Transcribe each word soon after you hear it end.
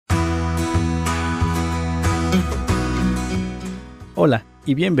Hola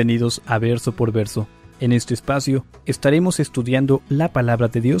y bienvenidos a Verso por Verso. En este espacio estaremos estudiando la palabra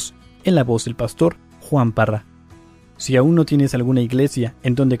de Dios en la voz del pastor Juan Parra. Si aún no tienes alguna iglesia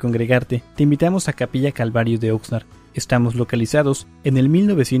en donde congregarte, te invitamos a Capilla Calvario de Oxnard. Estamos localizados en el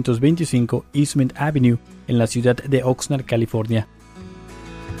 1925 Eastman Avenue, en la ciudad de Oxnard, California.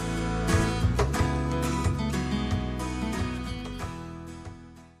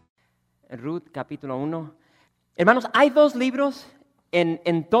 Ruth, capítulo 1. Hermanos, hay dos libros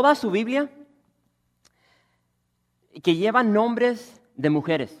en toda su Biblia que llevan nombres de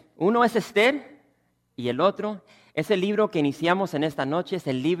mujeres. Uno es Esther y el otro es el libro que iniciamos en esta noche, es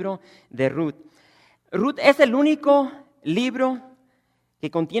el libro de Ruth. Ruth es el único libro que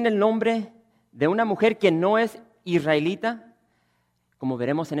contiene el nombre de una mujer que no es israelita. Como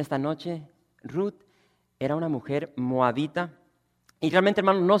veremos en esta noche, Ruth era una mujer moabita. Y realmente,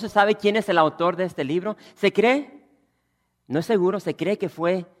 hermanos, no se sabe quién es el autor de este libro. Se cree, no es seguro, se cree que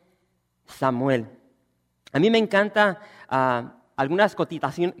fue Samuel. A mí me encanta algunas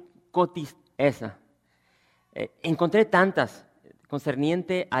encontré tantas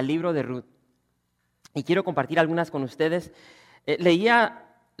concerniente al libro de Ruth. Y quiero compartir algunas con ustedes. Leía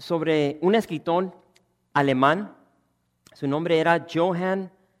sobre un escritor alemán. Su nombre era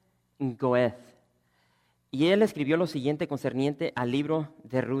Johann Goethe. Y él escribió lo siguiente concerniente al libro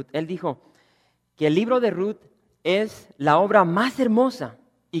de Ruth. Él dijo que el libro de Ruth es la obra más hermosa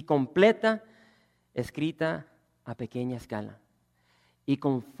y completa escrita a pequeña escala. Y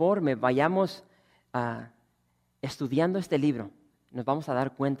conforme vayamos estudiando este libro, nos vamos a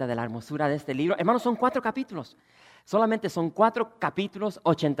dar cuenta de la hermosura de este libro. Hermanos, son 4 capítulos. Solamente son 4 capítulos,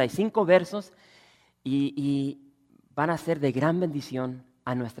 85 versos, y van a ser de gran bendición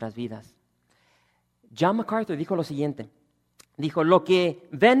a nuestras vidas. John MacArthur dijo lo siguiente. Dijo, lo que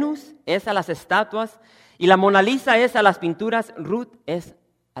Venus es a las estatuas y la Mona Lisa es a las pinturas, Ruth es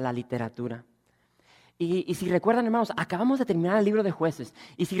a la literatura. Y si recuerdan, hermanos, acabamos de terminar el libro de Jueces.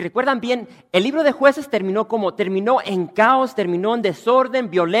 Y si recuerdan bien, el libro de Jueces terminó en caos, terminó en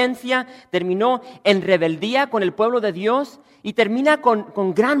desorden, violencia, terminó en rebeldía con el pueblo de Dios y termina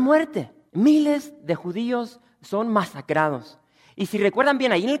con gran muerte. Miles de judíos son masacrados. Y si recuerdan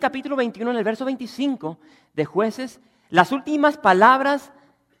bien, ahí en el capítulo 21, en el verso 25 de Jueces, las últimas palabras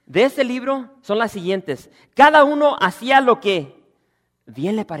de ese libro son las siguientes. Cada uno hacía lo que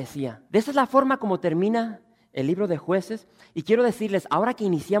bien le parecía. De esa es la forma como termina el libro de Jueces. Y quiero decirles, ahora que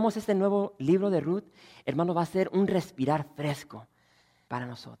iniciamos este nuevo libro de Ruth, hermano, va a ser un respirar fresco para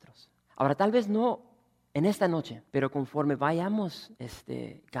nosotros. Ahora, tal vez no en esta noche, pero conforme vayamos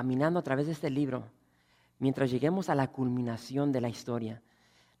caminando a través de este libro, mientras lleguemos a la culminación de la historia,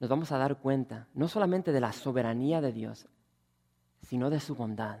 nos vamos a dar cuenta no solamente de la soberanía de Dios, sino de su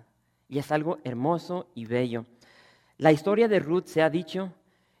bondad. Y es algo hermoso y bello. La historia de Ruth, se ha dicho,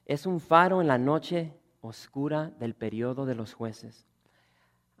 es un faro en la noche oscura del periodo de los jueces.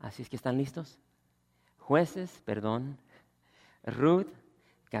 Así es que, ¿están listos? Ruth,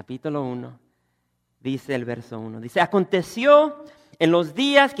 capítulo 1, dice el verso 1. Dice, aconteció en los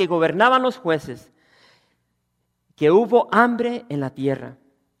días que gobernaban los jueces, que hubo hambre en la tierra.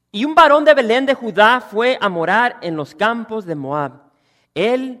 Y un varón de Belén de Judá fue a morar en los campos de Moab,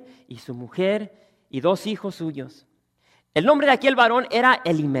 él y su mujer y 2 hijos suyos. El nombre de aquel varón era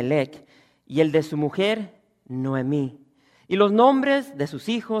Elimelech y el de su mujer Noemí. Y los nombres de sus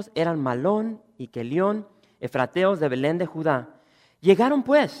hijos eran Malón y Kelión, efrateos de Belén de Judá. Llegaron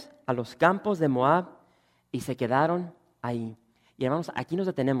pues a los campos de Moab y se quedaron ahí. Y hermanos, aquí nos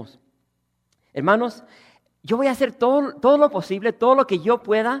detenemos. Hermanos, yo voy a hacer todo lo posible, todo lo que yo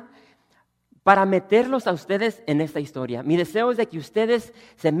pueda para meterlos a ustedes en esta historia. Mi deseo es de que ustedes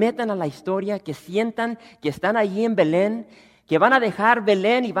se metan a la historia, que sientan que están allí en Belén, que van a dejar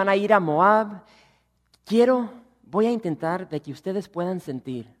Belén y van a ir a Moab. Voy a intentar de que ustedes puedan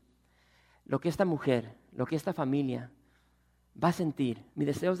sentir lo que esta mujer, lo que esta familia va a sentir. Mi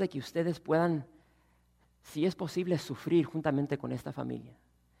deseo es de que ustedes puedan, si es posible, sufrir juntamente con esta familia.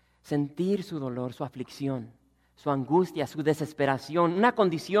 Sentir su dolor, su aflicción, su angustia, su desesperación, una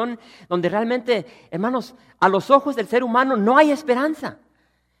condición donde realmente, hermanos, a los ojos del ser humano no hay esperanza.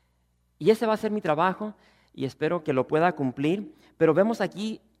 Y ese va a ser mi trabajo y espero que lo pueda cumplir. Pero vemos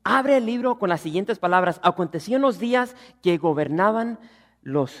aquí, abre el libro con las siguientes palabras. Aconteció en los días que gobernaban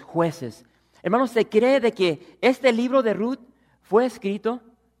los jueces. Hermanos, se cree de que este libro de Ruth fue escrito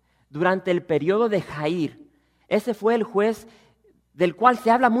durante el periodo de Jair. Ese fue el juez del cual se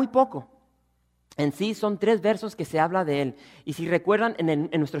habla muy poco. En sí son 3 versos que se habla de él. Y si recuerdan, en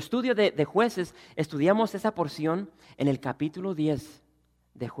nuestro estudio de Jueces, estudiamos esa porción en el capítulo 10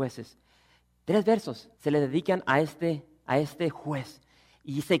 de Jueces. 3 versos se le dedican a este a este juez.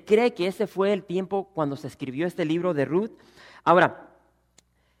 Y se cree que ese fue el tiempo cuando se escribió este libro de Ruth. Ahora,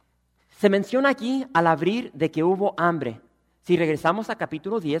 se menciona aquí al abrir de que hubo hambre. Si regresamos a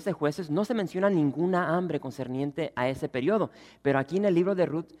capítulo 10 de Jueces, no se menciona ninguna hambre concerniente a ese periodo. Pero aquí en el libro de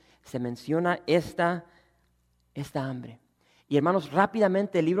Ruth se menciona esta hambre. Y hermanos,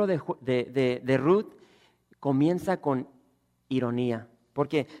 rápidamente el libro de Ruth comienza con ironía.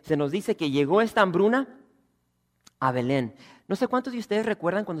 Porque se nos dice que llegó esta hambruna a Belén. No sé cuántos de ustedes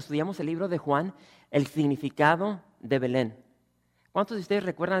recuerdan cuando estudiamos el libro de Juan el significado de Belén. ¿Cuántos de ustedes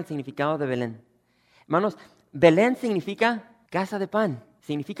recuerdan el significado de Belén? Hermanos, Belén significa casa de pan.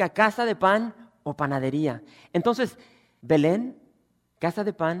 Significa casa de pan o panadería. Entonces, Belén, casa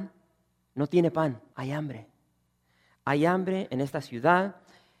de pan, no tiene pan, hay hambre. Hay hambre en esta ciudad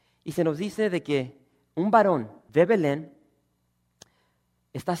y se nos dice de que un varón de Belén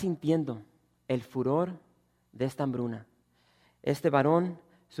está sintiendo el furor de esta hambruna. Este varón,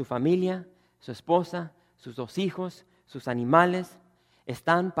 su familia, su esposa, sus 2 hijos, sus animales,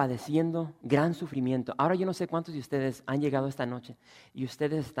 están padeciendo gran sufrimiento. Ahora yo no sé cuántos de ustedes han llegado esta noche y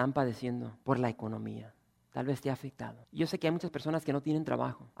ustedes están padeciendo por la economía. Tal vez te ha afectado. Yo sé que hay muchas personas que no tienen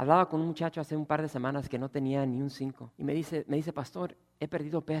trabajo. Hablaba con un muchacho hace un par de semanas que no tenía ni un 5 y me dice, pastor, he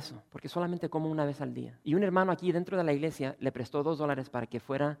perdido peso porque solamente como una vez al día. Y un hermano aquí dentro de la iglesia le prestó $2 para que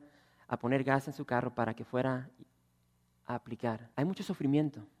fuera a poner gas en su carro, para que fuera a aplicar. Hay mucho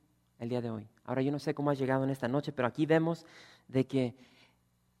sufrimiento el día de hoy. Ahora yo no sé cómo has llegado en esta noche, pero aquí vemos de que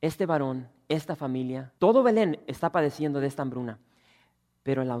este varón, esta familia, todo Belén está padeciendo de esta hambruna,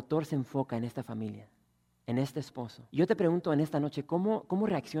 pero el autor se enfoca en esta familia, en este esposo. Yo te pregunto en esta noche, ¿cómo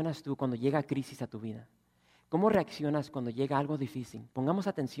reaccionas tú cuando llega crisis a tu vida? ¿Cómo reaccionas cuando llega algo difícil? Pongamos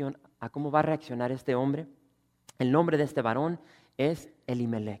atención a cómo va a reaccionar este hombre. El nombre de este varón es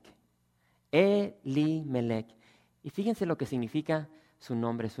Elimelec. Elimelec. Y fíjense lo que significa su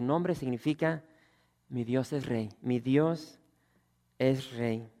nombre. Su nombre significa mi Dios es rey. Mi Dios es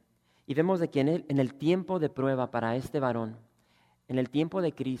rey. Y vemos de que en el tiempo de prueba para este varón, en el tiempo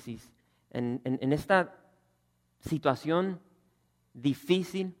de crisis, en esta situación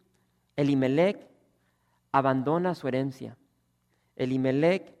difícil, Elimelec abandona su herencia.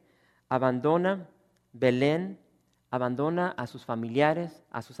 Elimelec abandona Belén, abandona a sus familiares,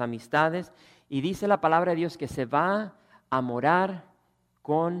 a sus amistades, y dice la palabra de Dios que se va a morar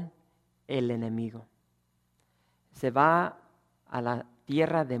con el enemigo. Se va a la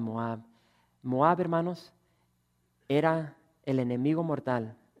tierra de Moab. Moab, hermanos, era el enemigo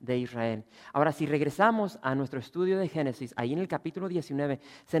mortal de Israel. Ahora, si regresamos a nuestro estudio de Génesis, ahí en el capítulo 19,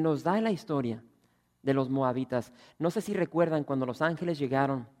 se nos da la historia de los moabitas. No sé si recuerdan cuando los ángeles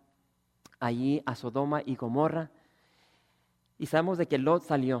llegaron allí a Sodoma y Gomorra, y sabemos de que Lot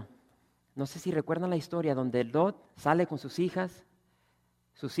salió. No sé si recuerdan la historia donde Lot sale con sus hijas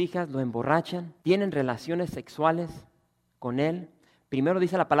lo emborrachan, tienen relaciones sexuales con él. Primero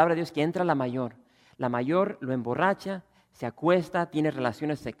dice la palabra de Dios que entra la mayor lo emborracha, se acuesta, tiene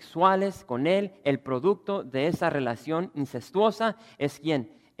relaciones sexuales con él. El producto de esa relación incestuosa es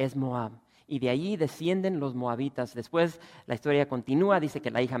 ¿quién? Es Moab. Y de allí descienden los moabitas. Después la historia continúa, dice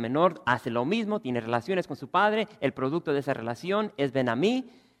que la hija menor hace lo mismo, tiene relaciones con su padre, el producto de esa relación es Ben-Amí,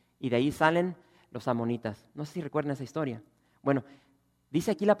 y de ahí salen los amonitas. No sé si recuerdan esa historia. Bueno,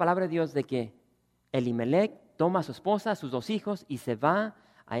 dice aquí la palabra de Dios de que Elimelec toma a su esposa, a sus 2 hijos y se va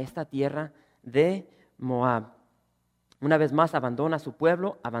a esta tierra de Moab. Una vez más abandona su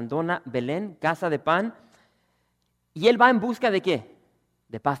pueblo, abandona Belén, casa de pan, y él va en busca de ¿qué?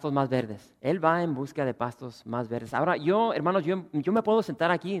 De pastos más verdes. Él va en busca de pastos más verdes. Ahora yo, hermanos, yo me puedo sentar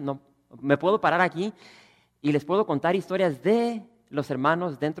aquí, no, me puedo parar aquí y les puedo contar historias de los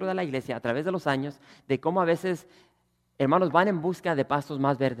hermanos dentro de la iglesia a través de los años, de cómo a veces hermanos van en busca de pastos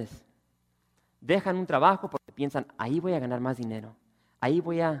más verdes. Dejan un trabajo porque piensan, ahí voy a ganar más dinero, ahí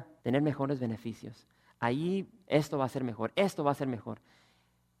voy a tener mejores beneficios, ahí esto va a ser mejor, esto va a ser mejor,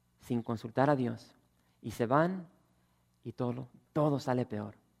 sin consultar a Dios. Y se van y todo sale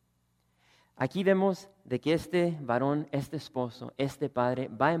peor. Aquí vemos de que este varón, este esposo, este padre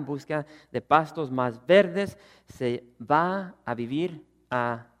va en busca de pastos más verdes, se va a vivir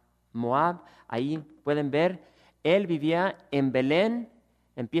a Moab. Ahí pueden ver, él vivía en Belén,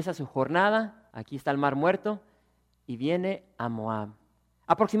 empieza su jornada, aquí está el Mar Muerto, y viene a Moab.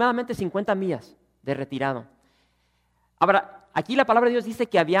 Aproximadamente 50 millas de retirado. Ahora, aquí la palabra de Dios dice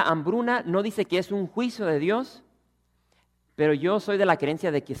que había hambruna, no dice que es un juicio de Dios, pero yo soy de la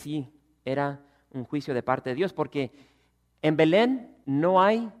creencia de que sí, era un juicio de parte de Dios, porque en Belén no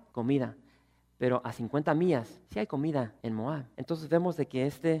hay comida, pero a 50 millas sí hay comida en Moab. Entonces vemos de que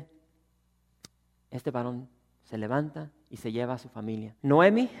este varón se levanta y se lleva a su familia.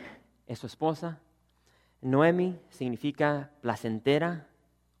 Noemi es su esposa. Noemi significa placentera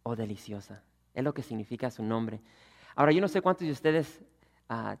o deliciosa. Es lo que significa su nombre. Ahora, yo no sé cuántos de ustedes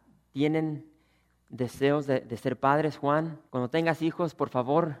tienen deseos de ser padres. Juan, cuando tengas hijos, por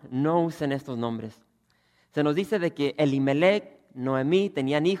favor, no usen estos nombres. Se nos dice de que Elimelec, Noemí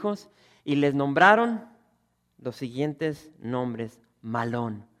tenían hijos y les nombraron los siguientes nombres.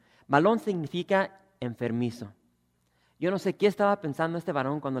 Malón. Malón significa enfermizo. Yo no sé qué estaba pensando este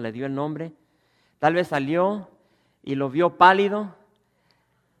varón cuando le dio el nombre. Tal vez salió y lo vio pálido.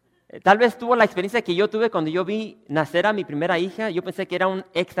 Tal vez tuvo la experiencia que yo tuve cuando yo vi nacer a mi primera hija. Yo pensé que era un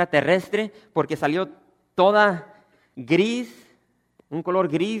extraterrestre porque salió toda gris, un color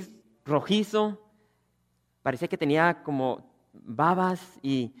gris, rojizo. Parecía que tenía como babas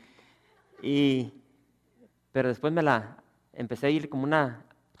pero después empecé a ir como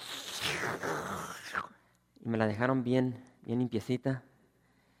y me la dejaron bien limpiecita.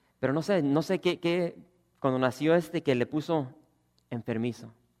 Pero no sé qué cuando nació que le puso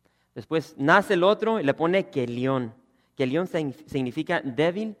enfermizo. Después nace el otro y le pone Kelión. Kelión significa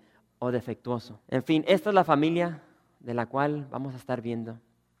débil o defectuoso. En fin, esta es la familia de la cual vamos a estar viendo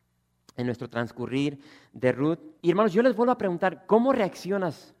en nuestro transcurrir de Ruth. Y hermanos, yo les vuelvo a preguntar, ¿cómo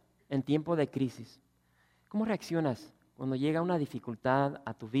reaccionas en tiempo de crisis? ¿Cómo reaccionas cuando llega una dificultad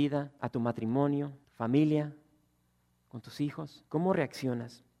a tu vida, a tu matrimonio, familia, con tus hijos? ¿Cómo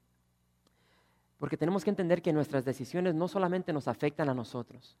reaccionas? Porque tenemos que entender que nuestras decisiones no solamente nos afectan a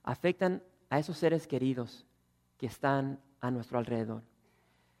nosotros, afectan a esos seres queridos que están a nuestro alrededor.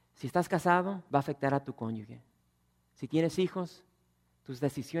 Si estás casado, va a afectar a tu cónyuge. Si tienes hijos, tus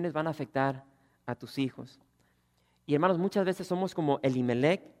decisiones van a afectar a tus hijos. Y hermanos, muchas veces somos como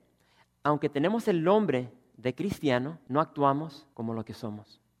Elimelec. Aunque tenemos el nombre de cristiano, no actuamos como lo que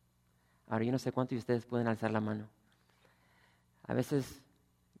somos. Ahora, yo no sé cuántos de ustedes pueden alzar la mano. A veces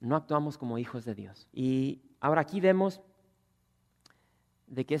no actuamos como hijos de Dios. Y ahora aquí vemos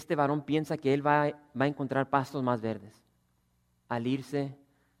de que este varón piensa que él va a encontrar pastos más verdes al irse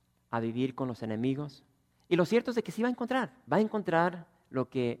a vivir con los enemigos. Y lo cierto es de que sí va a encontrar lo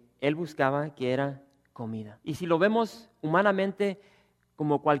que él buscaba, que era comida. Y si lo vemos humanamente,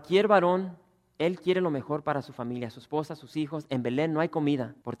 como cualquier varón, él quiere lo mejor para su familia, su esposa, sus hijos. En Belén no hay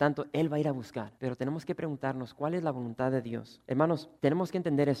comida, por tanto, él va a ir a buscar. Pero tenemos que preguntarnos, ¿cuál es la voluntad de Dios? Hermanos, tenemos que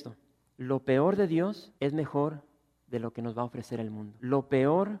entender esto. Lo peor de Dios es mejor de lo que nos va a ofrecer el mundo. Lo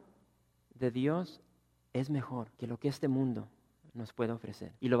peor de Dios es mejor que lo que este mundo nos puede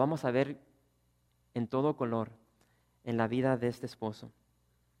ofrecer. Y lo vamos a ver en todo color en la vida de este esposo.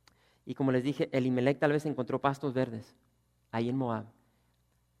 Y como les dije, Elimelec tal vez encontró pastos verdes ahí en Moab.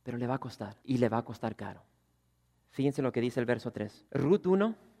 Pero le va a costar, y le va a costar caro. Fíjense lo que dice el verso 3. Ruth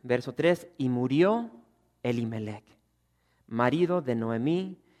 1, verso 3. Y murió Elimelec, marido de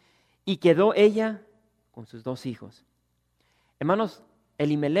Noemí, y quedó ella con sus 2 hijos. Hermanos,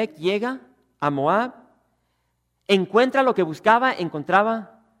 Elimelec llega a Moab, encuentra lo que buscaba,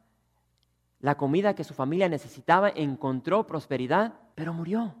 encontraba la comida que su familia necesitaba, encontró prosperidad, pero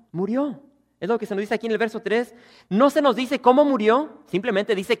murió. Es lo que se nos dice aquí en el verso 3. No se nos dice cómo murió,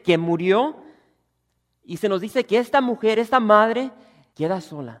 simplemente dice que murió. Y se nos dice que esta mujer, esta madre, queda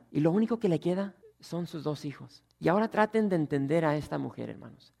sola. Y lo único que le queda son sus 2 hijos. Y ahora traten de entender a esta mujer,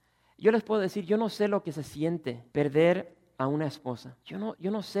 hermanos. Yo les puedo decir, yo no sé lo que se siente perder a una esposa. Yo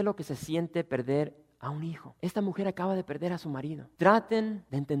no sé lo que se siente perder a un hijo. Esta mujer acaba de perder a su marido. Traten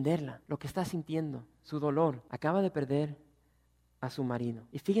de entenderla, lo que está sintiendo, su dolor. Acaba de perder a su marido.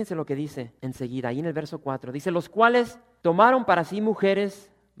 Y fíjense lo que dice enseguida, ahí en el verso 4. Dice, los cuales tomaron para sí mujeres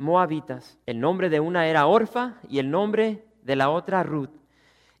moabitas. El nombre de una era Orfa y el nombre de la otra Ruth.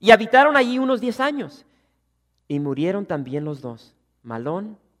 Y habitaron allí unos 10 años. Y murieron también los 2,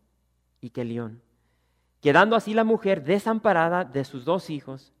 Malón y Kelión, quedando así la mujer desamparada de sus 2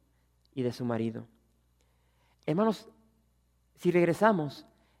 hijos y de su marido. Hermanos, si regresamos,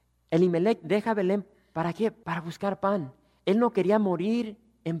 Elimelec deja Belén, ¿para qué? Para buscar pan. Él no quería morir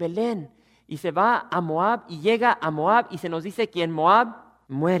en Belén y se va a Moab y llega a Moab y se nos dice que en Moab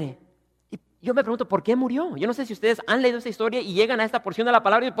muere. Y yo me pregunto, ¿por qué murió? Yo no sé si ustedes han leído esta historia y llegan a esta porción de la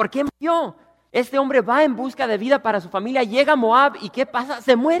palabra y ¿por qué murió? Este hombre va en busca de vida para su familia, llega a Moab y ¿qué pasa?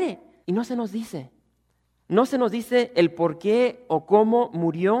 Se muere. Y no se nos dice. No se nos dice el por qué o cómo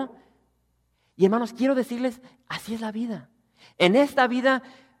murió. Y hermanos, quiero decirles, así es la vida. En esta vida,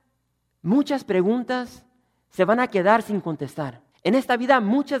 muchas preguntas se van a quedar sin contestar. En esta vida,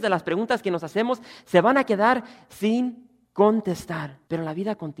 muchas de las preguntas que nos hacemos se van a quedar sin contestar. Pero la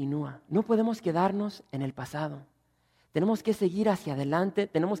vida continúa. No podemos quedarnos en el pasado. Tenemos que seguir hacia adelante,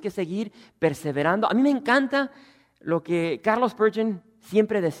 tenemos que seguir perseverando. A mí me encanta lo que Carlos Spurgeon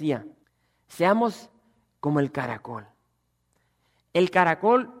siempre decía: seamos como el caracol. El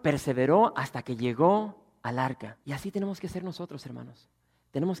caracol perseveró hasta que llegó al arca. Y así tenemos que ser nosotros, hermanos.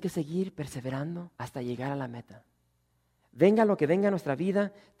 Tenemos que seguir perseverando hasta llegar a la meta. Venga lo que venga a nuestra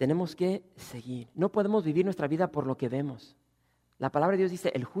vida, tenemos que seguir. No podemos vivir nuestra vida por lo que vemos. La palabra de Dios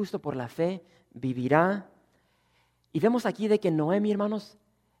dice: el justo por la fe vivirá. Y vemos aquí de que Noemi, hermanos,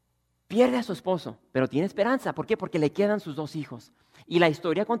 pierde a su esposo, pero tiene esperanza. ¿Por qué? Porque le quedan sus 2 hijos. Y la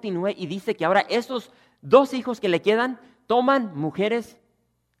historia continúa y dice que ahora esos 2 hijos que le quedan toman mujeres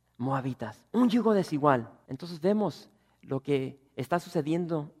moabitas, un yugo desigual. Entonces vemos lo que está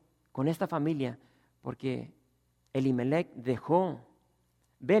sucediendo con esta familia, porque Elimelech dejó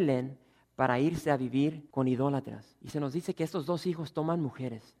Belén para irse a vivir con idólatras. Y se nos dice que estos 2 hijos toman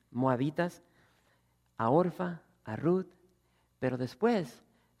mujeres moabitas, a Orfa, a Ruth, pero después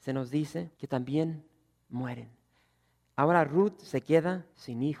se nos dice que también mueren. Ahora Ruth se queda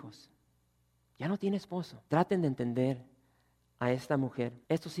sin hijos. Ya no tiene esposo. Traten de entender a esta mujer.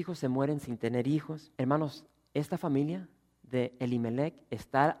 Estos hijos se mueren sin tener hijos. Hermanos, esta familia de Elimelech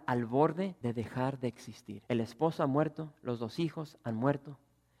está al borde de dejar de existir. El esposo ha muerto, los 2 hijos han muerto.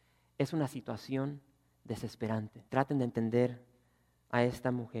 Es una situación desesperante. Traten de entender a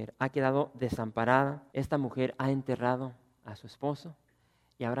esta mujer. Ha quedado desamparada. Esta mujer ha enterrado a su esposo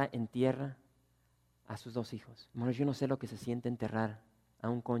y ahora entierra a sus 2 hijos. Bueno, yo no sé lo que se siente enterrar a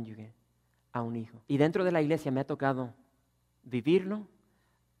un cónyuge, a un hijo. Y dentro de la iglesia me ha tocado vivirlo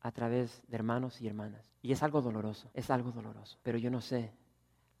a través de hermanos y hermanas. Y es algo doloroso, Pero yo no sé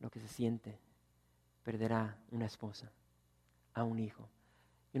lo que se siente perder a una esposa, a un hijo.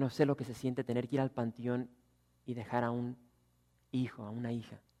 Yo no sé lo que se siente tener que ir al panteón y dejar a un hijo, a una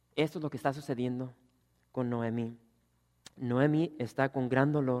hija. Esto es lo que está sucediendo con Noemí. Noemí está con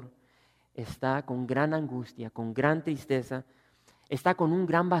gran dolor, está con gran angustia, con gran tristeza, está con un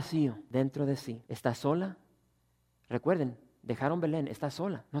gran vacío dentro de sí. Está sola. Recuerden, dejaron Belén, está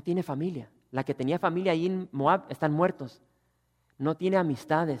sola, no tiene familia. La que tenía familia ahí en Moab están muertos. No tiene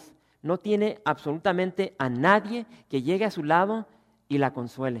amistades, no tiene absolutamente a nadie que llegue a su lado y la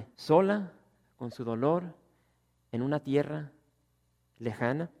consuele. Sola, con su dolor, en una tierra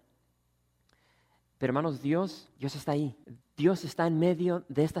lejana. Pero hermanos, Dios está ahí. Dios está en medio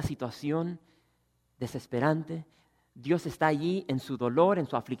de esta situación desesperante. Dios está allí en su dolor, en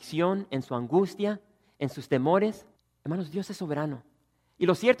su aflicción, en su angustia, en sus temores. Hermanos, Dios es soberano. Y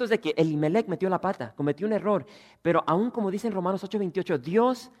lo cierto es de que Elimelech metió la pata, cometió un error. Pero aún como dice en Romanos 8:28,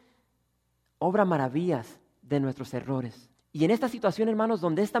 Dios obra maravillas de nuestros errores. Y en esta situación, hermanos,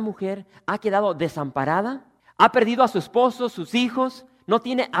 donde esta mujer ha quedado desamparada, ha perdido a su esposo, sus hijos, no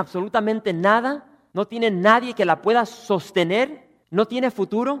tiene absolutamente nada, no tiene nadie que la pueda sostener, no tiene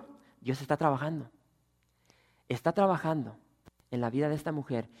futuro, Dios está trabajando. Está trabajando en la vida de esta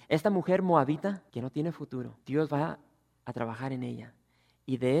mujer moabita que no tiene futuro. Dios va a trabajar en ella.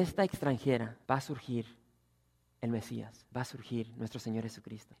 Y de esta extranjera va a surgir el Mesías, va a surgir nuestro Señor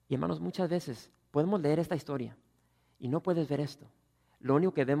Jesucristo. Y hermanos, muchas veces podemos leer esta historia y no puedes ver esto. Lo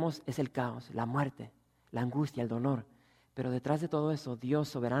único que vemos es el caos, la muerte, la angustia, el dolor. Pero detrás de todo eso, Dios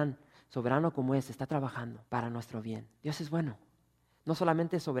soberano como es, está trabajando para nuestro bien. Dios es bueno. No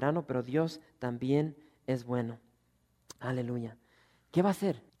solamente es soberano, pero Dios también es bueno. Aleluya. ¿Qué va a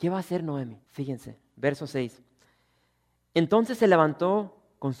hacer? ¿Qué va a hacer Noemi? Fíjense, verso 6. Entonces se levantó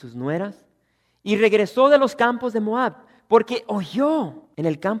con sus nueras y regresó de los campos de Moab, porque oyó en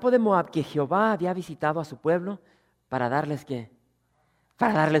el campo de Moab que Jehová había visitado a su pueblo para darles ¿qué?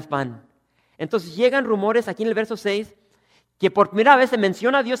 Para darles pan. Entonces llegan rumores aquí en el verso 6 que por primera vez se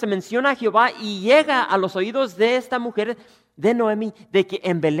menciona a Dios, se menciona a Jehová y llega a los oídos de esta mujer, de Noemi, de que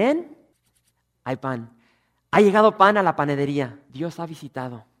en Belén hay pan. Ha llegado pan a la panadería. Dios ha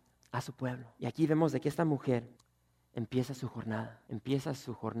visitado a su pueblo. Y aquí vemos de que esta mujer empieza su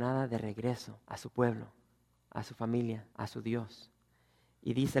jornada de regreso a su pueblo, a su familia, a su Dios.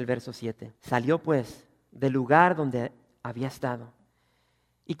 Y dice el verso 7, salió pues del lugar donde había estado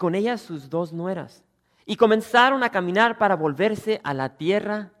y con ella sus 2 nueras y comenzaron a caminar para volverse a la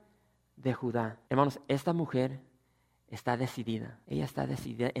tierra de Judá. Hermanos, esta mujer está decidida. Ella está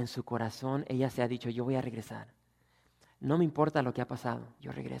decidida en su corazón. Ella se ha dicho, yo voy a regresar. No me importa lo que ha pasado.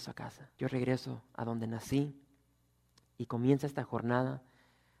 Yo regreso a casa. Yo regreso a donde nací. Y comienza esta jornada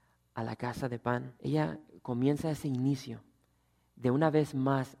a la casa de pan. Ella comienza ese inicio de una vez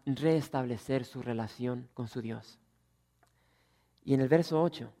más restablecer su relación con su Dios. Y en el verso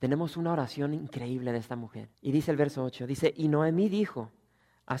 8 tenemos una oración increíble de esta mujer. Y dice el verso 8, dice, y Noemí dijo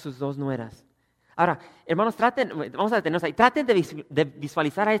a sus 2 nueras, Ahora, hermanos, vamos a detenernos ahí, traten de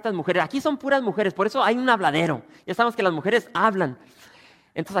visualizar a estas mujeres. Aquí son puras mujeres, por eso hay un habladero. Ya sabemos que las mujeres hablan.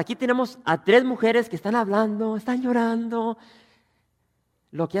 Entonces aquí tenemos a 3 mujeres que están hablando, están llorando,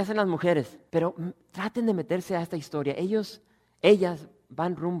 lo que hacen las mujeres. Pero traten de meterse a esta historia. Ellas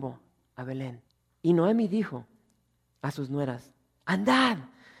van rumbo a Belén. Y Noemi dijo a sus nueras: andad,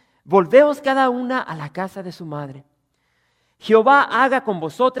 volveos cada una a la casa de su madre. Jehová haga con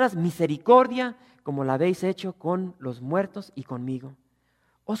vosotras misericordia, como la habéis hecho con los muertos y conmigo.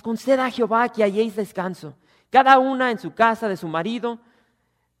 Os conceda Jehová que halléis descanso, cada una en su casa de su marido.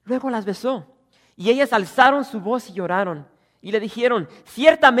 Luego las besó, y ellas alzaron su voz y lloraron, y le dijeron: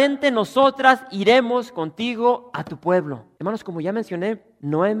 ciertamente nosotras iremos contigo a tu pueblo. Hermanos, como ya mencioné,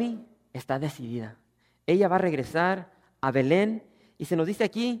 Noemi está decidida. Ella va a regresar a Belén, y se nos dice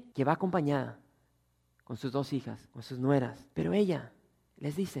aquí que va acompañada con sus 2 hijas, con sus nueras. Pero ella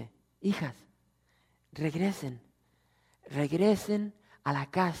les dice: hijas, regresen a la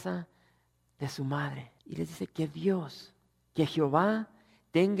casa de su madre. Y les dice que Dios, que Jehová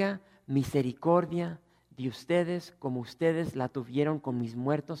tenga misericordia de ustedes como ustedes la tuvieron con mis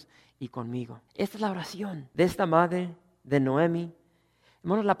muertos y conmigo. Esta es la oración de esta madre de Noemi.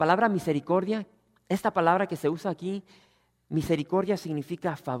 Hermanos, la palabra misericordia, esta palabra que se usa aquí, misericordia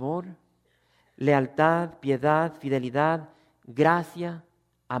significa favor, lealtad, piedad, fidelidad, gracia,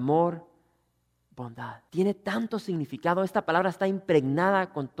 amor, bondad. Tiene tanto significado. Esta palabra está impregnada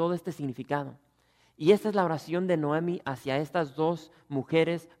con todo este significado. Y esta es la oración de Noemi hacia estas 2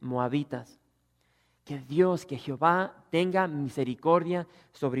 mujeres moabitas. Que Dios, que Jehová tenga misericordia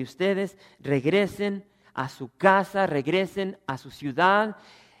sobre ustedes, regresen a su casa, regresen a su ciudad,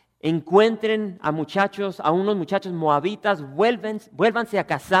 encuentren a unos muchachos moabitas, vuélvanse a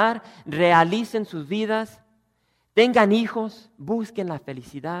casar, realicen sus vidas, tengan hijos, busquen la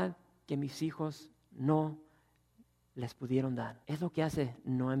felicidad que mis hijos no les pudieron dar. Es lo que hace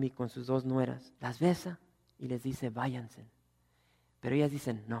Noemi con sus 2 nueras. Las besa y les dice: váyanse. Pero ellas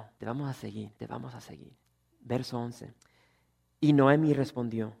dicen: no, te vamos a seguir. Verso 11. Y Noemi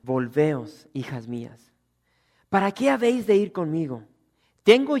respondió: volveos, hijas mías. ¿Para qué habéis de ir conmigo?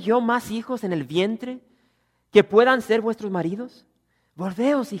 ¿Tengo yo más hijos en el vientre que puedan ser vuestros maridos?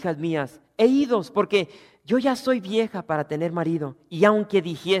 Volveos, hijas mías, e idos, porque yo ya soy vieja para tener marido. Y aunque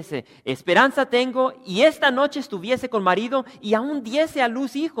dijese: esperanza tengo, y esta noche estuviese con marido, y aún diese a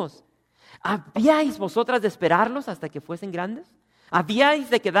luz hijos, ¿habíais vosotras de esperarlos hasta que fuesen grandes? ¿Habíais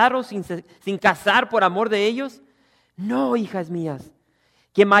de quedaros sin casar por amor de ellos? No, hijas mías,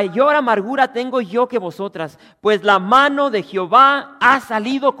 que mayor amargura tengo yo que vosotras, pues la mano de Jehová ha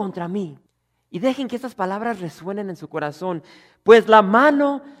salido contra mí. Y dejen que estas palabras resuenen en su corazón. Pues la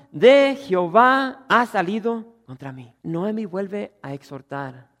mano de Jehová ha salido contra mí. Noemi vuelve a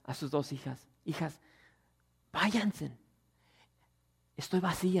exhortar a sus 2 hijas. Hijas, váyanse. Estoy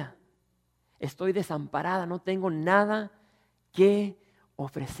vacía. Estoy desamparada. No tengo nada que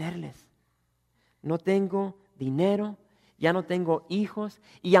ofrecerles. No tengo dinero. Ya no tengo hijos.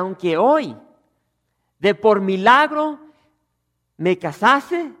 Y aunque hoy, de por milagro, me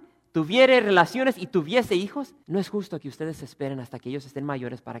casase, tuviere relaciones y tuviese hijos, no es justo que ustedes esperen hasta que ellos estén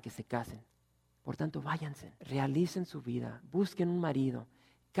mayores para que se casen. Por tanto, váyanse, realicen su vida, busquen un marido,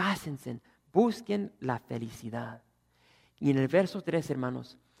 cásense, busquen la felicidad. Y en el verso 3,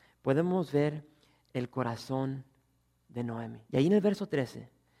 hermanos, podemos ver el corazón de Noemi. Y ahí en el verso 13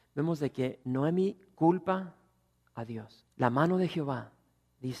 vemos de que Noemi culpa a Dios. La mano de Jehová,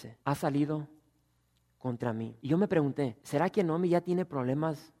 dice, ha salido contra mí. Y yo me pregunté, ¿será que Noemi ya tiene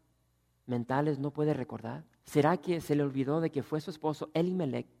problemas mentales, no puede recordar? ¿Será que se le olvidó de que fue su esposo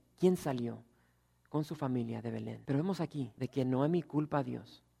Elimelech quien salió con su familia de Belén? Pero vemos aquí de que Noemi culpa a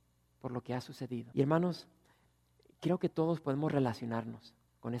Dios por lo que ha sucedido. Y hermanos, creo que todos podemos relacionarnos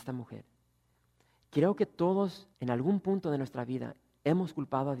con esta mujer. Creo que todos en algún punto de nuestra vida hemos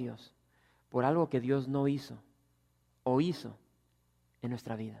culpado a Dios por algo que Dios no hizo o hizo en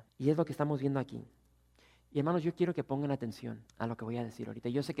nuestra vida. Y es lo que estamos viendo aquí. Y hermanos, yo quiero que pongan atención a lo que voy a decir ahorita.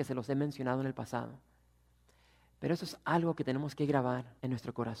 Yo sé que se los he mencionado en el pasado, pero eso es algo que tenemos que grabar en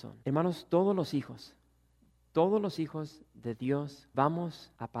nuestro corazón. Hermanos, todos los hijos de Dios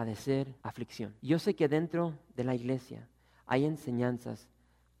vamos a padecer aflicción. Yo sé que dentro de la iglesia hay enseñanzas,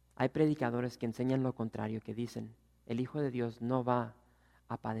 hay predicadores que enseñan lo contrario, que dicen, el Hijo de Dios no va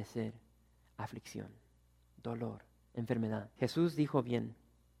a padecer aflicción, dolor, enfermedad. Jesús dijo bien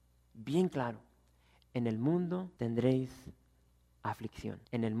claro, en el mundo tendréis aflicción.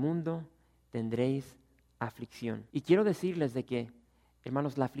 En el mundo tendréis aflicción. Y quiero decirles de que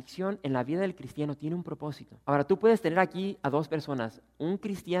Hermanos, la aflicción en la vida del cristiano tiene un propósito. Ahora, tú puedes tener aquí a dos personas, un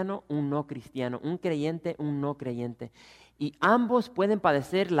cristiano, un no cristiano, un creyente, un no creyente. Y ambos pueden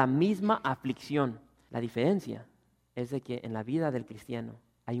padecer la misma aflicción. La diferencia es de que en la vida del cristiano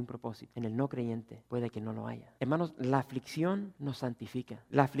hay un propósito. En el no creyente puede que no lo haya. Hermanos, la aflicción nos santifica.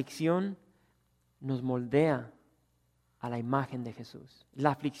 La aflicción nos moldea a la imagen de Jesús.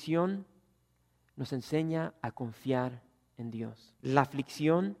 La aflicción nos enseña a confiar en Dios. La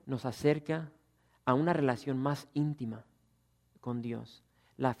aflicción nos acerca a una relación más íntima con Dios.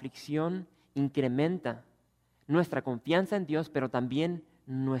 La aflicción incrementa nuestra confianza en Dios, pero también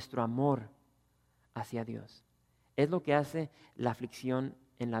nuestro amor hacia Dios. Es lo que hace la aflicción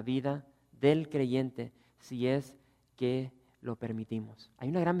en la vida del creyente, si es que lo permitimos. Hay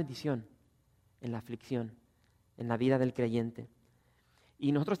una gran bendición en la aflicción, en la vida del creyente.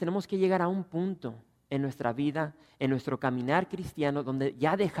 Y nosotros tenemos que llegar a un punto en nuestra vida, en nuestro caminar cristiano, donde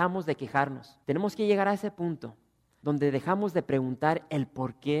ya dejamos de quejarnos. Tenemos que llegar a ese punto donde dejamos de preguntar el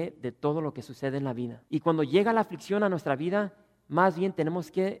porqué de todo lo que sucede en la vida. Y cuando llega la aflicción a nuestra vida, más bien tenemos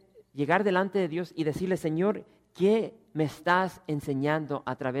que llegar delante de Dios y decirle: Señor, ¿qué me estás enseñando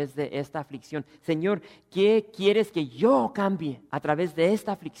a través de esta aflicción? Señor, ¿qué quieres que yo cambie a través de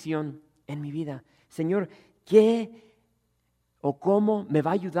esta aflicción en mi vida? Señor, ¿qué o cómo me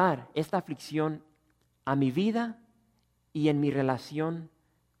va a ayudar esta aflicción a mi vida y en mi relación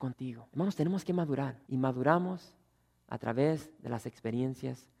contigo? Hermanos, tenemos que madurar, y maduramos a través de las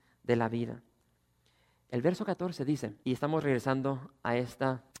experiencias de la vida. El verso 14 dice, y estamos regresando a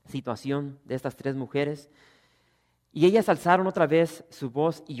esta situación de estas tres mujeres: y ellas alzaron otra vez su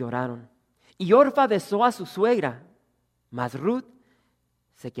voz y lloraron. Y Orfa besó a su suegra, mas Ruth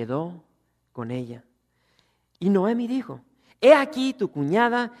se quedó con ella. Y Noemi dijo: he aquí tu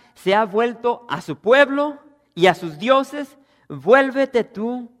cuñada se ha vuelto a su pueblo y a sus dioses, vuélvete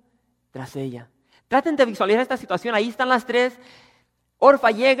tú tras ella. Traten de visualizar esta situación. Ahí están las tres.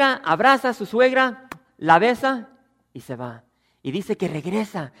 Orfa llega, abraza a su suegra, la besa y se va. Y dice que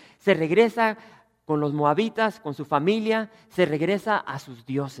se regresa con los moabitas, con su familia, se regresa a sus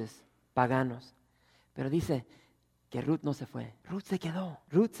dioses paganos. Pero dice que Ruth no se fue, Ruth se quedó.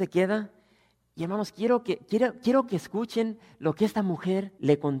 Ruth se queda. Y hermanos, quiero que escuchen lo que esta mujer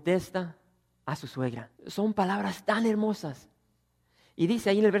le contesta a su suegra. Son palabras tan hermosas. Y dice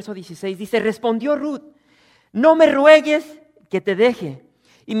ahí en el verso 16, dice: respondió Ruth: no me ruegues que te deje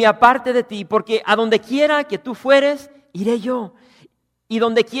y me aparte de ti, porque a donde quiera que tú fueres, iré yo, y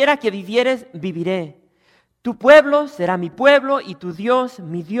donde quiera que vivieres, viviré. Tu pueblo será mi pueblo y tu Dios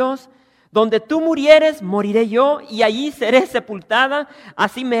mi Dios. Donde tú murieres, moriré yo, y allí seré sepultada.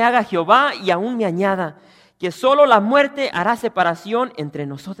 Así me haga Jehová y aún me añada, que solo la muerte hará separación entre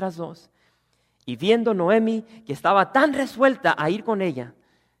nosotras dos. Y viendo Noemi que estaba tan resuelta a ir con ella,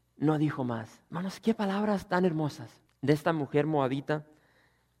 no dijo más. Hermanos, qué palabras tan hermosas de esta mujer moabita.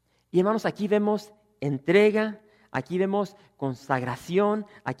 Y hermanos, aquí vemos entrega, aquí vemos consagración,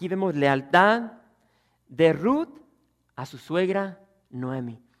 aquí vemos lealtad de Ruth a su suegra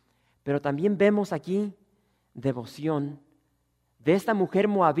Noemi. Pero también vemos aquí devoción de esta mujer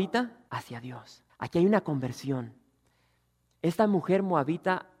moabita hacia Dios. Aquí hay una conversión. Esta mujer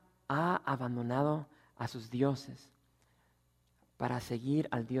moabita ha abandonado a sus dioses para seguir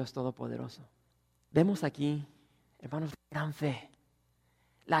al Dios Todopoderoso. Vemos aquí, hermanos,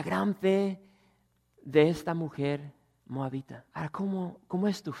 la gran fe de esta mujer moabita. Ahora, ¿cómo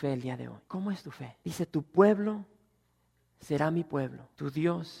es tu fe el día de hoy? ¿Cómo es tu fe? Dice: tu pueblo será mi pueblo, tu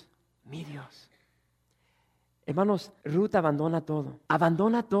Dios mi Dios. Hermanos, Ruth abandona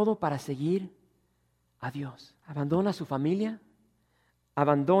todo para seguir a Dios. Abandona su familia,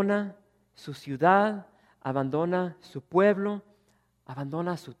 abandona su ciudad, abandona su pueblo,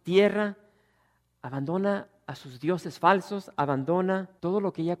 abandona su tierra, abandona a sus dioses falsos, abandona todo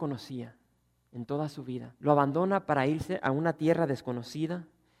lo que ella conocía en toda su vida. Lo abandona para irse a una tierra desconocida,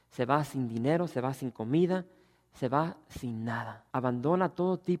 se va sin dinero, se va sin comida, se va sin nada. Abandona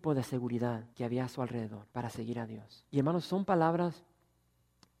todo tipo de seguridad que había a su alrededor para seguir a Dios. Y hermanos, son palabras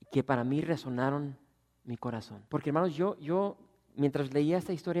que para mí resonaron mi corazón. Porque hermanos, yo mientras leía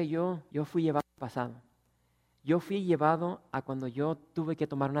esta historia, yo fui llevado al pasado. Yo fui llevado a cuando yo tuve que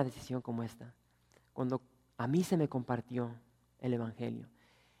tomar una decisión como esta. Cuando a mí se me compartió el Evangelio.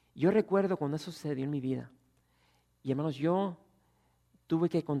 Yo recuerdo cuando eso sucedió en mi vida. Y hermanos, yo tuve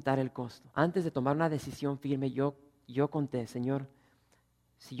que contar el costo. Antes de tomar una decisión firme, yo conté: Señor,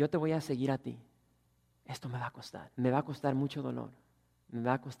 si yo te voy a seguir a ti, esto me va a costar. Me va a costar mucho dolor, me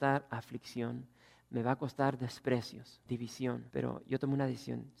va a costar aflicción, me va a costar desprecios, división. Pero yo tomé una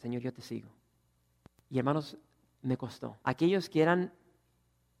decisión: Señor, yo te sigo. Y hermanos, me costó. Aquellos que eran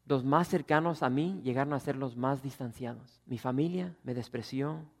Los más cercanos a mí llegaron a ser los más distanciados. Mi familia me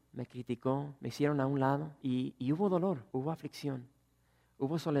despreció, me criticó, me hicieron a un lado y hubo dolor, hubo aflicción,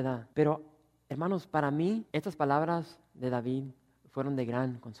 hubo soledad. Pero, hermanos, para mí estas palabras de David fueron de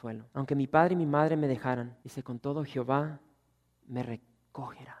gran consuelo. Aunque mi padre y mi madre me dejaran, dice, con todo Jehová me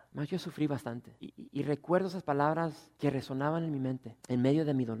recogerá. Más yo sufrí bastante y recuerdo esas palabras que resonaban en mi mente en medio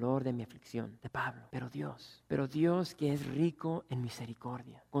de mi dolor, de mi aflicción, de Pablo. Pero Dios que es rico en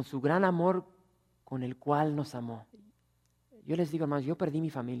misericordia, con su gran amor con el cual nos amó. Yo les digo, hermanos, yo perdí mi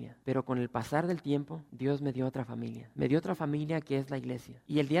familia, pero con el pasar del tiempo, Dios me dio otra familia. Me dio otra familia que es la iglesia.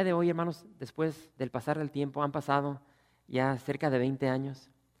 Y el día de hoy, hermanos, después del pasar del tiempo, han pasado ya cerca de 20 años.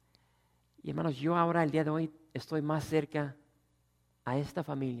 Y hermanos, yo ahora, el día de hoy, estoy más cerca a esta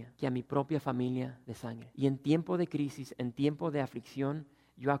familia que a mi propia familia de sangre. Y en tiempo de crisis, en tiempo de aflicción,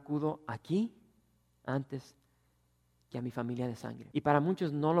 yo acudo aquí antes que a mi familia de sangre. Y para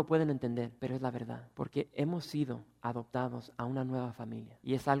muchos no lo pueden entender, pero es la verdad, porque hemos sido adoptados a una nueva familia.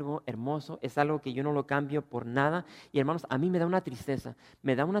 Y es algo hermoso, es algo que yo no lo cambio por nada. Y hermanos, a mí me da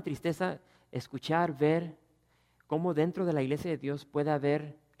una tristeza escuchar, ver cómo dentro de la iglesia de Dios puede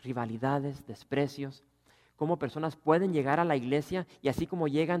haber rivalidades, desprecios, cómo personas pueden llegar a la iglesia y así como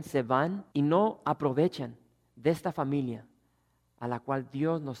llegan se van y no aprovechan de esta familia a la cual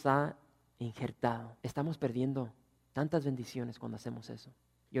Dios nos ha injertado. Estamos perdiendo tantas bendiciones cuando hacemos eso.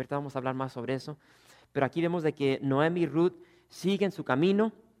 Y ahorita vamos a hablar más sobre eso. Pero aquí vemos de que Noemi y Ruth siguen su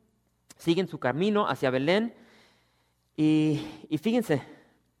camino hacia Belén. Y fíjense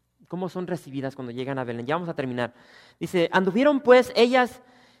cómo son recibidas cuando llegan a Belén. Ya vamos a terminar. Dice, anduvieron pues ellas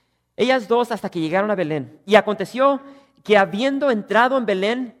dos hasta que llegaron a Belén. Y aconteció que habiendo entrado en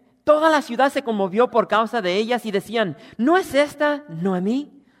Belén, toda la ciudad se conmovió por causa de ellas y decían, ¿no es esta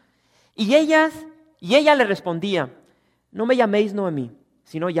Noemí? Y ella le respondía, no me llaméis Noemí,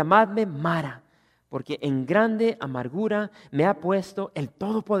 sino llamadme Mara, porque en grande amargura me ha puesto el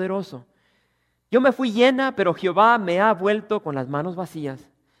Todopoderoso. Yo me fui llena, pero Jehová me ha vuelto con las manos vacías.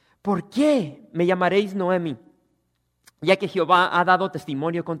 ¿Por qué me llamaréis Noemí? Ya que Jehová ha dado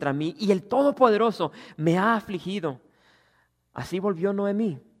testimonio contra mí y el Todopoderoso me ha afligido. Así volvió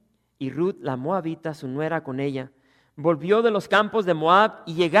Noemí y Ruth la moabita, su nuera, con ella. Volvió de los campos de Moab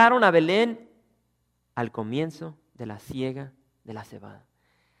y llegaron a Belén al comienzo de la siega de la cebada.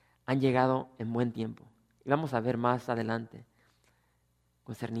 Han llegado en buen tiempo. Y vamos a ver más adelante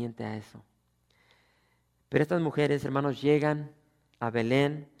concerniente a eso. Pero estas mujeres, hermanos, llegan a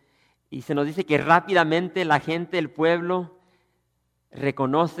Belén. Y se nos dice que rápidamente la gente, el pueblo,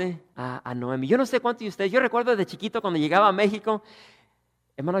 reconoce a Noemi. Yo no sé cuántos de ustedes, yo recuerdo de chiquito cuando llegaba a México,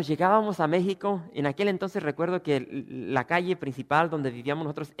 hermanos, llegábamos a México, en aquel entonces recuerdo que la calle principal donde vivíamos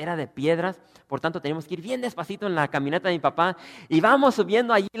nosotros era de piedras, por tanto teníamos que ir bien despacito en la camioneta de mi papá, y vamos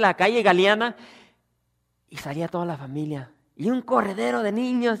subiendo allí la calle Galeana, y salía toda la familia, y un corredero de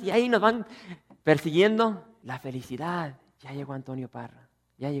niños, y ahí nos van persiguiendo la felicidad. Ya llegó Antonio Parra.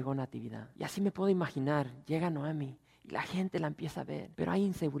 Ya llegó Natividad. Y así me puedo imaginar, llega Noemi y la gente la empieza a ver, pero hay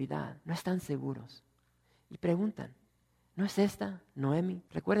inseguridad, no están seguros. Y preguntan, ¿no es esta Noemi?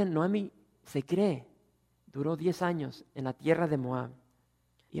 Recuerden, Noemi se cree, duró 10 años en la tierra de Moab.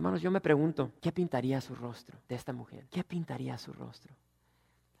 Y hermanos, yo me pregunto, ¿qué pintaría su rostro de esta mujer? ¿Qué pintaría su rostro?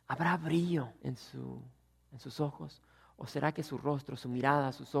 ¿Habrá brillo en sus ojos? ¿O será que su rostro, su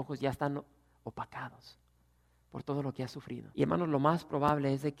mirada, sus ojos ya están opacados por todo lo que ha sufrido? Y hermanos, lo más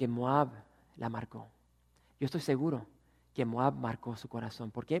probable es de que Moab la marcó. Yo estoy seguro que Moab marcó su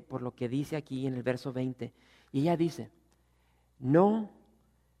corazón. ¿Por qué? Por lo que dice aquí en el verso 20. Y ella dice, no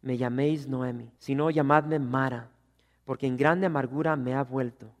me llaméis Noemi, sino llamadme Mara, porque en grande amargura me ha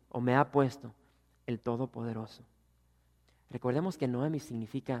vuelto o me ha puesto el Todopoderoso. Recordemos que Noemi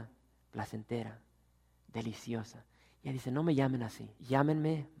significa placentera, deliciosa. Ella dice, no me llamen así,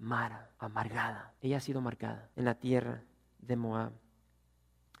 llámenme Mara, amargada. Ella ha sido marcada en la tierra de Moab.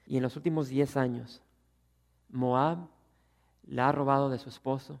 Y en los últimos 10 años, Moab la ha robado de su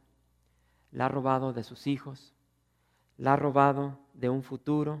esposo, la ha robado de sus hijos, la ha robado de un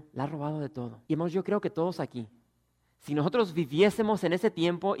futuro, la ha robado de todo. Y hermanos, yo creo que todos aquí, si nosotros viviésemos en ese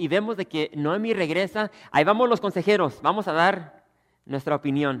tiempo y vemos de que Noemi regresa, ahí vamos los consejeros, vamos a dar nuestra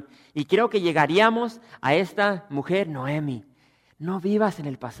opinión. Y creo que llegaríamos a esta mujer, Noemi. No vivas en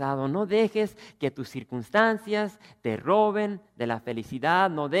el pasado, no dejes que tus circunstancias te roben de la felicidad,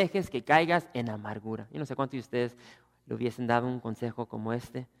 no dejes que caigas en amargura. Yo no sé cuántos de ustedes le hubiesen dado un consejo como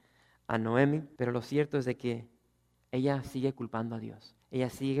este a Noemi, pero lo cierto es de que ella sigue culpando a Dios. Ella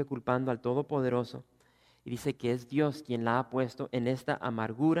sigue culpando al Todopoderoso y dice que es Dios quien la ha puesto en esta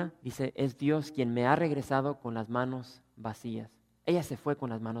amargura. Dice, es Dios quien me ha regresado con las manos vacías. Ella se fue con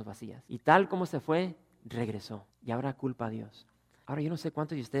las manos vacías. Y tal como se fue, regresó. Y ahora culpa a Dios. Ahora yo no sé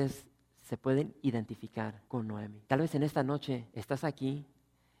cuántos de ustedes se pueden identificar con Noemi. Tal vez en esta noche estás aquí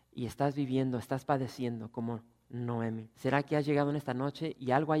y estás viviendo, estás padeciendo como Noemi. ¿Será que has llegado en esta noche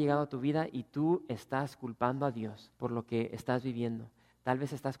y algo ha llegado a tu vida y tú estás culpando a Dios por lo que estás viviendo? Tal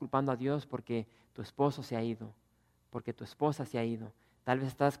vez estás culpando a Dios porque tu esposo se ha ido, porque tu esposa se ha ido. Tal vez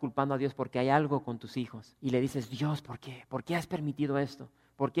estás culpando a Dios porque hay algo con tus hijos y le dices, Dios, ¿por qué? ¿Por qué has permitido esto?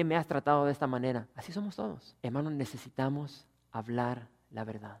 ¿Por qué me has tratado de esta manera? Así somos todos. Hermanos, necesitamos hablar la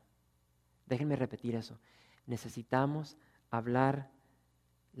verdad. Déjenme repetir eso. Necesitamos hablar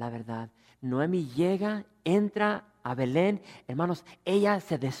la verdad. Noemi llega, entra a Belén. Hermanos, ella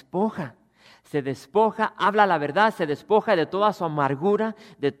se despoja, habla la verdad, se despoja de toda su amargura,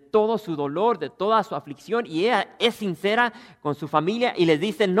 de todo su dolor, de toda su aflicción. Y ella es sincera con su familia y les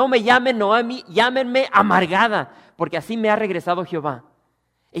dice, no me llamen Noemi, llámenme amargada, porque así me ha regresado Jehová.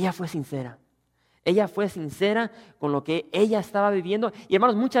 Ella fue sincera. Ella fue sincera con lo que ella estaba viviendo. Y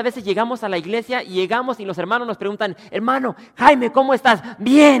hermanos, muchas veces llegamos a la iglesia y llegamos y los hermanos nos preguntan, hermano, Jaime, ¿cómo estás?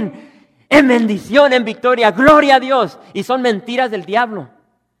 Bien, en bendición, en victoria, gloria a Dios. Y son mentiras del diablo.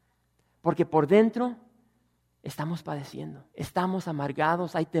 Porque por dentro estamos padeciendo, estamos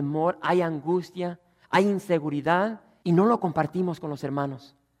amargados, hay temor, hay angustia, hay inseguridad y no lo compartimos con los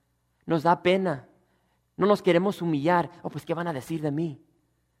hermanos. Nos da pena, no nos queremos humillar. Pues ¿qué van a decir de mí?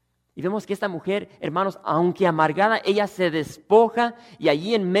 Y vemos que esta mujer, hermanos, aunque amargada, ella se despoja y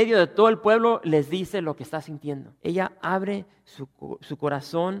allí en medio de todo el pueblo les dice lo que está sintiendo. Ella abre su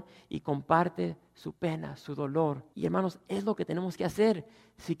corazón y comparte su pena, su dolor. Y hermanos, es lo que tenemos que hacer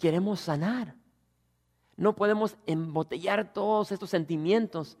si queremos sanar. No podemos embotellar todos estos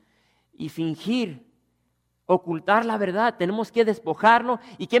sentimientos y fingir, ocultar la verdad. Tenemos que despojarlo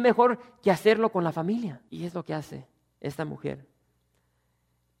y qué mejor que hacerlo con la familia. Y es lo que hace esta mujer.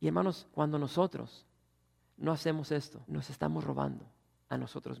 Y hermanos, cuando nosotros no hacemos esto, nos estamos robando a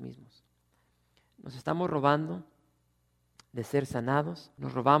nosotros mismos. Nos estamos robando de ser sanados,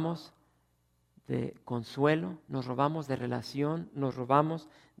 nos robamos de consuelo, nos robamos de relación, nos robamos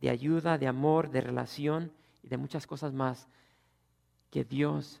de ayuda, de amor, de relación y de muchas cosas más que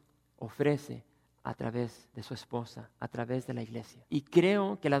Dios ofrece a través de su esposa, a través de la iglesia. Y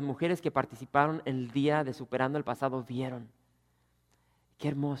creo que las mujeres que participaron en el día de Superando el Pasado vieron. Qué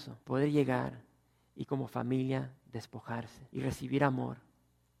hermoso poder llegar y como familia despojarse y recibir amor,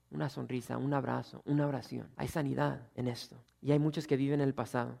 una sonrisa, un abrazo, una oración. Hay sanidad en esto. Y hay muchos que viven en el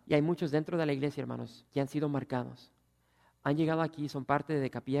pasado. Y hay muchos dentro de la iglesia, hermanos, que han sido marcados. Han llegado aquí, son parte de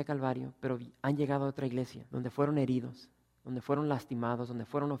Capilla Calvario, pero han llegado a otra iglesia donde fueron heridos, donde fueron lastimados, donde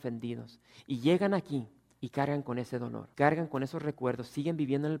fueron ofendidos. Y llegan aquí y cargan con ese dolor, cargan con esos recuerdos, siguen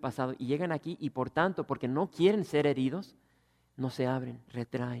viviendo en el pasado y llegan aquí y por tanto, porque no quieren ser heridos, no se abren,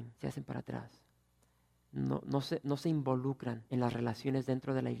 retraen, se hacen para atrás. No se involucran en las relaciones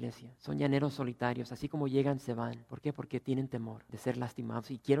dentro de la iglesia. Son llaneros solitarios, así como llegan, se van. ¿Por qué? Porque tienen temor de ser lastimados.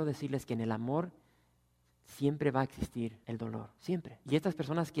 Y quiero decirles que en el amor siempre va a existir el dolor, siempre. Y estas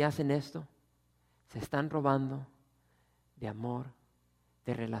personas que hacen esto, se están robando de amor,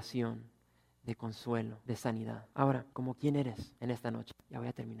 de relación, de consuelo, de sanidad. Ahora, ¿como quién eres en esta noche? Ya voy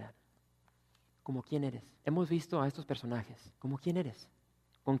a terminar. ¿Como quién eres? Hemos visto a estos personajes. ¿Como quién eres?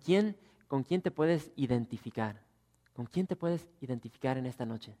 ¿Con quién te puedes identificar? ¿Con quién te puedes identificar en esta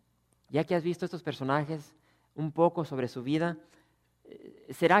noche? Ya que has visto estos personajes un poco sobre su vida,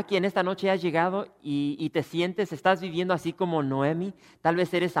 ¿será que en esta noche has llegado y te sientes, estás viviendo así como Noemi? Tal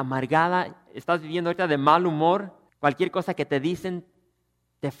vez eres amargada, estás viviendo ahorita de mal humor, cualquier cosa que te dicen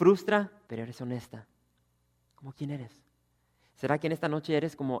te frustra, pero eres honesta. ¿Cómo quién eres? ¿Será que en esta noche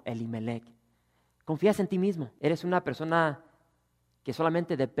eres como Elimelec? ¿Confías en ti mismo? ¿Eres una persona que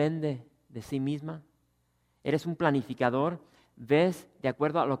solamente depende de sí misma? ¿Eres un planificador? ¿Ves de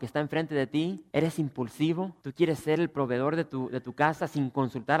acuerdo a lo que está enfrente de ti? ¿Eres impulsivo? ¿Tú quieres ser el proveedor de tu casa sin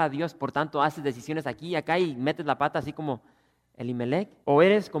consultar a Dios? Por tanto, haces decisiones aquí y acá y metes la pata así como Elimelec. ¿O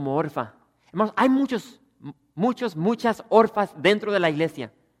eres como Orfa? Hermanos, hay muchas Orfas dentro de la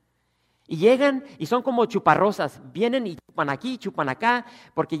iglesia. Y llegan y son como chuparrosas. Vienen y chupan aquí, chupan acá,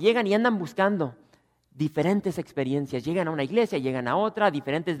 porque llegan y andan buscando diferentes experiencias. Llegan a una iglesia, llegan a otra,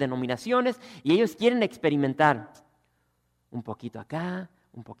 diferentes denominaciones, y ellos quieren experimentar un poquito acá,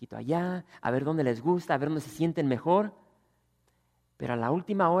 un poquito allá, a ver dónde les gusta, a ver dónde se sienten mejor. Pero a la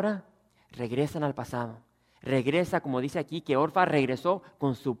última hora regresan al pasado. Regresa, como dice aquí, que Orfa regresó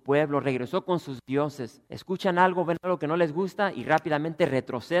con su pueblo, regresó con sus dioses. Escuchan algo, ven algo que no les gusta y rápidamente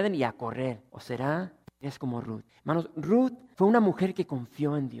retroceden y a correr. ¿O será Es como Ruth. Hermanos, Ruth fue una mujer que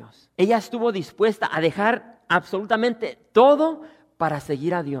confió en Dios. Ella estuvo dispuesta a dejar absolutamente todo para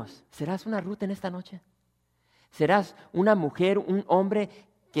seguir a Dios. ¿Serás una Ruth en esta noche? ¿Serás una mujer, un hombre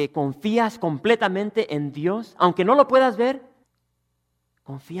que confías completamente en Dios? Aunque no lo puedas ver,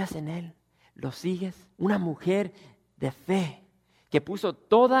 confías en Él, lo sigues. Una mujer de fe que puso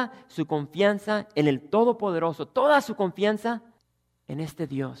toda su confianza en el Todopoderoso, toda su confianza en este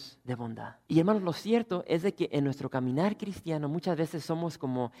Dios de bondad. Y hermanos, lo cierto es de que en nuestro caminar cristiano muchas veces somos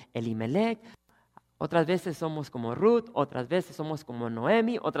como Elimelech, otras veces somos como Ruth, otras veces somos como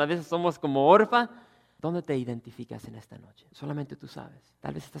Noemi, otras veces somos como Orfa. ¿Dónde te identificas en esta noche? Solamente tú sabes.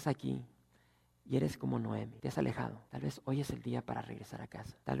 Tal vez estás aquí y eres como Noemi, te has alejado. Tal vez hoy es el día para regresar a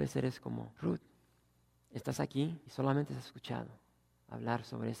casa. Tal vez eres como Ruth, estás aquí y solamente has escuchado hablar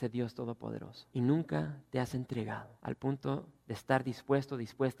sobre ese Dios todopoderoso y nunca te has entregado al punto de estar dispuesta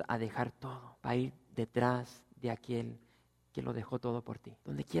a dejar todo para ir detrás de aquel que lo dejó todo por ti.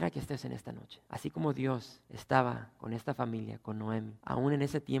 Donde quiera que estés en esta noche, así como Dios estaba con esta familia, con Noemi, aún en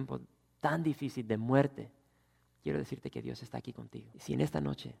ese tiempo tan difícil de muerte, quiero decirte que Dios está aquí contigo. Y si en esta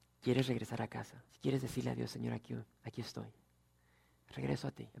noche quieres regresar a casa, si quieres decirle a Dios, Señor, aquí estoy, regreso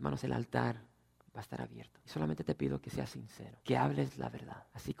a ti. Hermanos, el altar va a estar abierto. Y solamente te pido que seas sincero, que hables la verdad,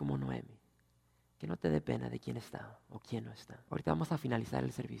 así como Noemi. Que no te dé pena de quién está o quién no está. Ahorita vamos a finalizar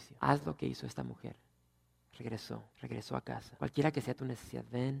el servicio. Haz lo que hizo esta mujer. Regresó a casa. Cualquiera que sea tu necesidad,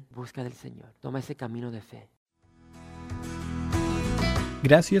 ven, busca del Señor. Toma ese camino de fe.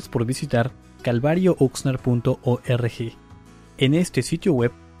 Gracias por visitar calvariooxnard.org. En este sitio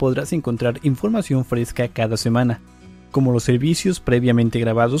web podrás encontrar información fresca cada semana, como los servicios previamente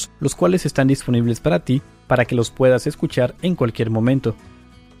grabados, los cuales están disponibles para ti, para que los puedas escuchar en cualquier momento.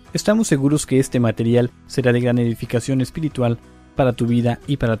 Estamos seguros que este material será de gran edificación espiritual para tu vida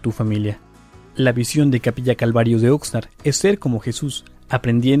y para tu familia. La visión de Capilla Calvario de Oxnard es ser como Jesús,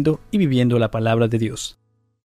 aprendiendo y viviendo la palabra de Dios.